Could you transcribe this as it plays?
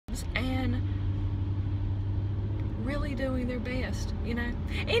really doing their best, you know.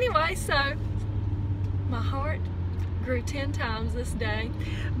 Anyway, so my heart grew 10 times this day.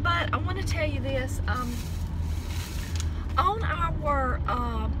 But I want to tell you this, on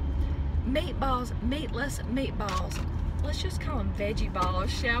our meatless meatballs, let's just call them veggie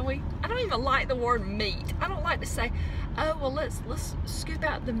balls, shall we? I don't even like the word meat. I don't like to say, oh, well, let's scoop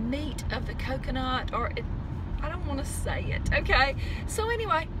out the meat of the coconut, or I don't want to say it, okay? So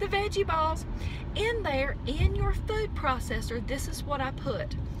anyway, the veggie balls, in there, in your food processor, this is what I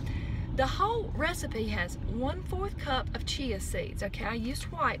put. The whole recipe has 1/4 cup of chia seeds, okay? I used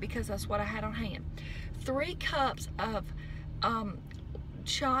white because that's what I had on hand. 3 cups of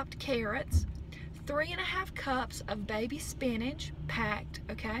chopped carrots, 3½ cups of baby spinach, packed,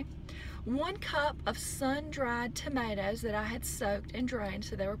 okay? 1 cup of sun-dried tomatoes that I had soaked and drained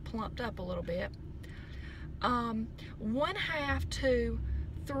so they were plumped up a little bit. 1/2 to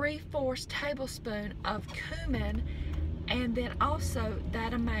 3/4 tablespoon of cumin, and then also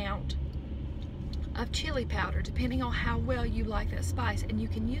that amount of chili powder, depending on how well you like that spice. And you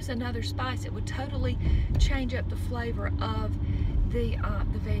can use another spice. It would totally change up the flavor of the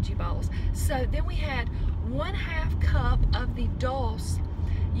veggie balls. So then we had 1/2 cup of the dulse.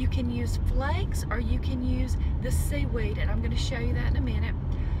 You can use flakes or you can use the seaweed, and I'm going to show you that in a minute.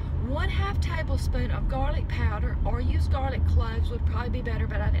 1/2 tablespoon of garlic powder, or use garlic cloves would probably be better,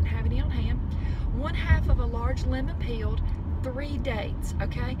 but I didn't have any on hand. 1/2 of a large lemon peeled, 3 dates,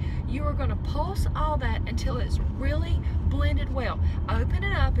 okay? You are going to pulse all that until it's really blended well. Open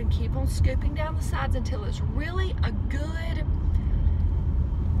it up and keep on scooping down the sides until it's really a good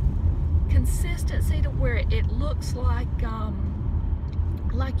consistency to where it looks like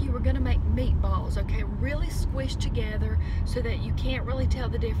you were going to make meatballs, okay? Really squished together so that you can't really tell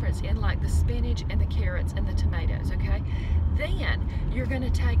the difference in like the spinach and the carrots and the tomatoes, okay? Then you're going to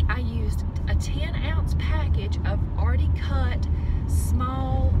take, I used a 10-ounce package of already cut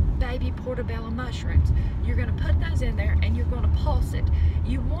small baby portobello mushrooms. You're going to put those in there and you're going to pulse it.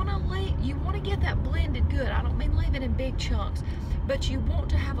 You want to get that blended good. I don't mean leave it in big chunks, but you want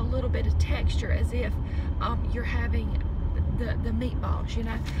to have a little bit of texture as if you're having the meatballs, you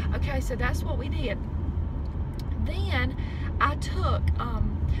know. Okay, so that's what we did. Then I took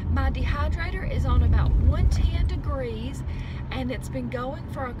my dehydrator is on about 110 degrees, and it's been going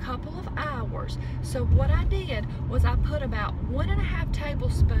for a couple of hours. So what I did was I put about 1½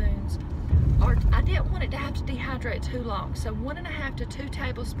 tablespoons, or I didn't want it to have to dehydrate too long, so 1½ to 2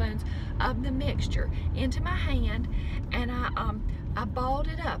 tablespoons of the mixture into my hand, and I balled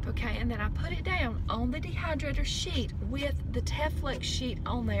it up, okay, and then I put it down on the dehydrator sheet with the Teflon sheet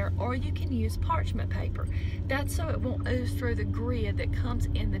on there, or you can use parchment paper. That's so it won't ooze through the grid that comes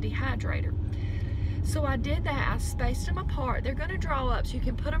in the dehydrator. So I did that. I spaced them apart. They're going to draw up, so you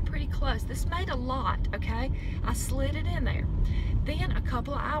can put them pretty close. This made a lot, okay? I slid it in there. Then a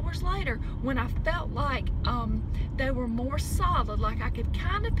couple of hours later, when I felt like they were more solid, like I could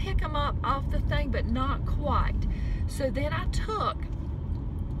kind of pick them up off the thing, but not quite. So then I took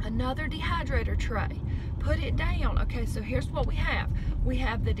another dehydrator tray, put it down. Okay, so here's what we have. We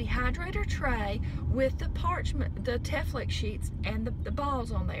have the dehydrator tray with the parchment, the Teflon sheets, and the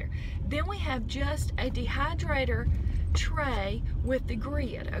balls on there. Then we have just a dehydrator tray with the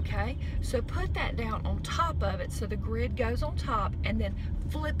grid, okay? So put that down on top of it so the grid goes on top, and then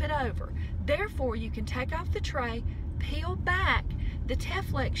flip it over. Therefore, you can take off the tray, peel back the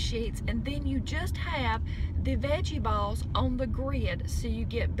Teflon sheets, and then you just have the veggie balls on the grid so you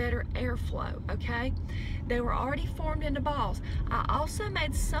get better airflow, okay? They were already formed into balls. I also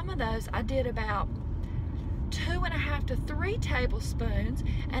made some of those. I did about 2½ to 3 tablespoons,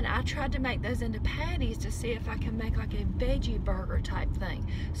 and I tried to make those into patties to see if I can make like a veggie burger type thing.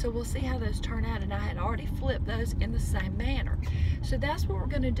 So we'll see how those turn out, and I had already flipped those in the same manner. So that's what we're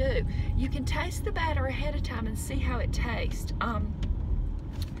going to do. You can taste the batter ahead of time and see how it tastes.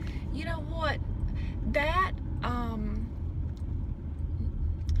 You know what? That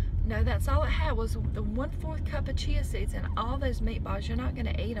no, that's all it had was the 1/4 cup of chia seeds and all those meatballs. You're not going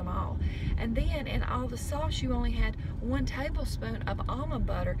to eat them all. And then in all the sauce, you only had 1 tablespoon of almond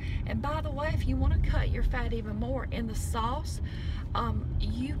butter. And by the way, if you want to cut your fat even more in the sauce,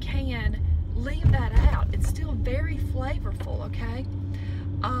 you can leave that out. It's still very flavorful, okay?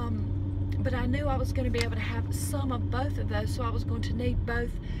 But I knew I was going to be able to have some of both of those, so I was going to need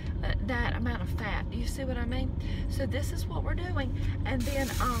both that amount of fat. Do you see what I mean? So this is what we're doing. And then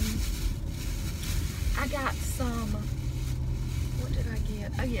I got some, what did I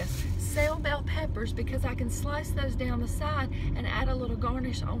get? Oh yes, sale bell peppers, because I can slice those down the side and add a little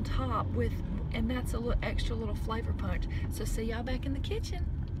garnish on top with, and that's a little extra little flavor punch. So see y'all back in the kitchen.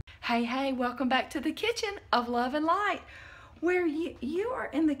 Hey, hey, welcome back to the kitchen of Love and Light, where you are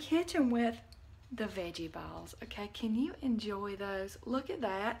in the kitchen with the veggie balls. Okay, can you enjoy those? Look at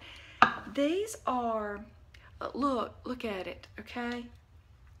that. These are, look at it, okay?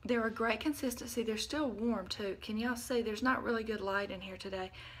 They're a great consistency. They're still warm too. Can y'all see? There's not really good light in here today.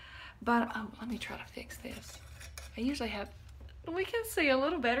 But, oh, let me try to fix this. I usually have, we can see a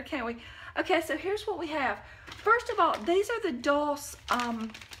little better, can't we? Okay, so here's what we have. First of all, these are the dulse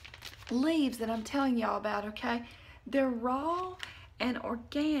leaves that I'm telling y'all about, okay? They're raw and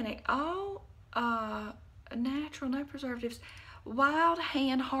organic, all natural, no preservatives, wild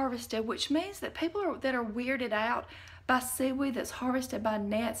hand harvested, which means that people that are weirded out by seaweed that's harvested by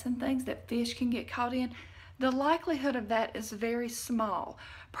nets and things that fish can get caught in, the likelihood of that is very small.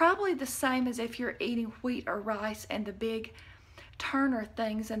 Probably the same as if you're eating wheat or rice and the big Turner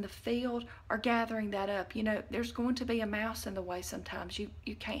things in the field are gathering that up. You know, there's going to be a mouse in the way sometimes. You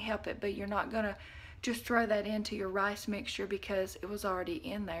can't help it, but you're not going to just throw that into your rice mixture because it was already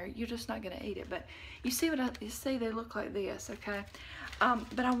in there. You're just not going to eat it. But you see you see they look like this, okay?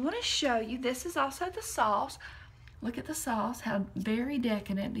 But I want to show you, this is also the sauce. Look at the sauce, how very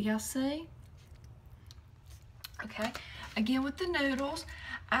decadent. Do y'all see? Okay, again with the noodles.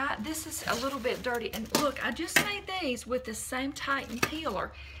 This is a little bit dirty, and look, I just made these with the same Titan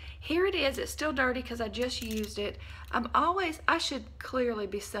peeler. Here it is. It's still dirty because I just used it. I should clearly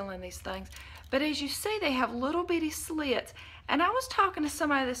be selling these things, but as you see, they have little bitty slits. And I was talking to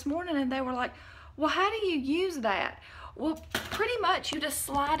somebody this morning, and they were like, well, how do you use that? Well, pretty much you just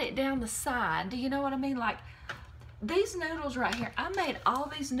slide it down the side. Do you know what I mean? Like these noodles right here, I made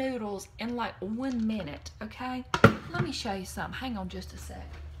all these noodles in like 1 minute, okay? Let me show you something. Hang on just a sec.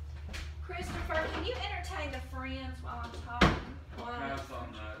 Christopher, can you entertain the friends while I'm talking? Pass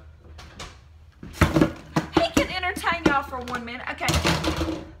on that. He can entertain y'all for 1 minute. Okay.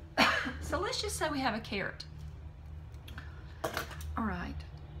 So let's just say we have a carrot. All right.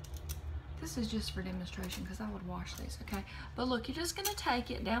 This is just for demonstration because I would wash these, okay? But look, you're just gonna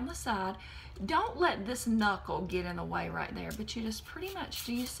take it down the side. Don't let this knuckle get in the way right there, but you just pretty much,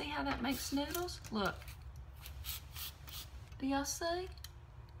 do you see how that makes noodles? Look. Do y'all see?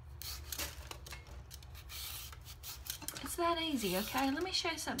 It's that easy, okay? Let me show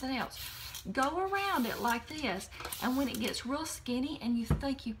you something else. Go around it like this, and when it gets real skinny and you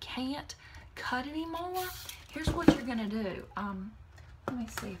think you can't cut anymore, here's what you're gonna do. Let me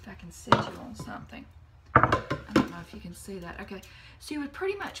see if I can set you on something. I don't know if you can see that. Okay, so you would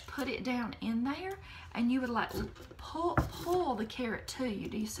pretty much put it down in there, and you would like pull the carrot to you.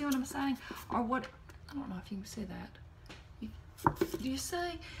 Do you see what I'm saying? Or what? I don't know if you can see that. Do you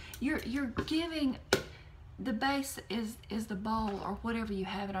see? You're giving, the base is the bowl or whatever you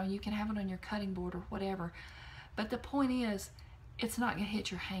have it on. You can have it on your cutting board or whatever. But the point is, it's not gonna hit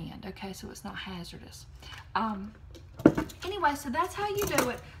your hand, okay? So it's not hazardous. Anyway, so that's how you do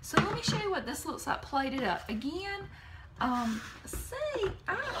it. So let me show you what this looks like plated up. Again,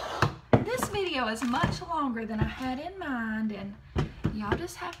 this video is much longer than I had in mind, and y'all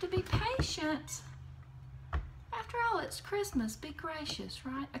just have to be patient. After all, it's Christmas. Be gracious,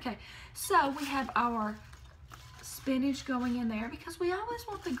 right? Okay, so we have our spinach going in there because we always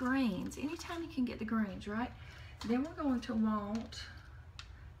want the greens. Anytime you can get the greens, right? Then we're going to want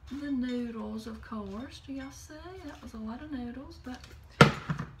the noodles, of course. Do y'all see? That was a lot of noodles, but...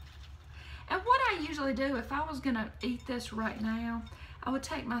 And what I usually do, if I was gonna eat this right now, I would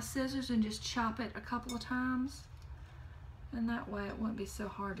take my scissors and just chop it a couple of times. And that way it wouldn't be so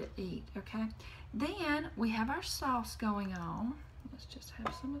hard to eat, okay? Then we have our sauce going on. Let's just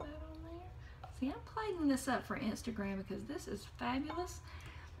have some of that on there. See, I'm plating this up for Instagram because this is fabulous.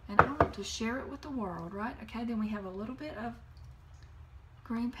 And I want to share it with the world, right? Okay, then we have a little bit of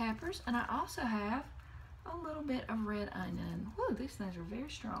green peppers, and I also have a little bit of red onion. Whoa, these things are very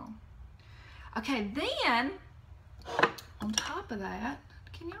strong. Okay, then on top of that,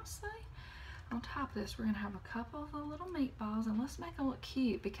 can y'all see? On top of this, we're gonna have a couple of the little meatballs, and let's make them look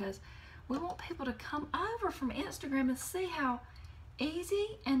cute because we want people to come over from Instagram and see how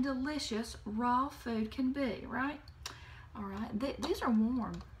easy and delicious raw food can be, right? All right, these are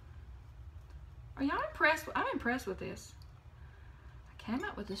warm. Are y'all impressed? I'm impressed with this. I came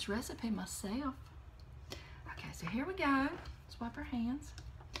up with this recipe myself. Okay, so here we go. Let's wipe our hands.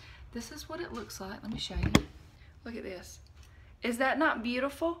 This is what it looks like. Let me show you. Look at this. Is that not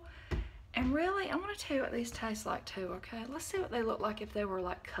beautiful? And really, I want to tell you what these taste like too, okay? Let's see what they look like if they were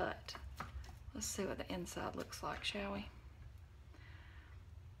like cut. Let's see what the inside looks like, shall we?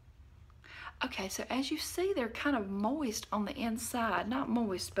 Okay, so as you see, they're kind of moist on the inside. Not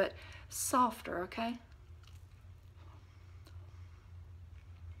moist, but softer, okay?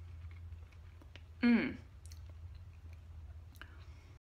 Mmm.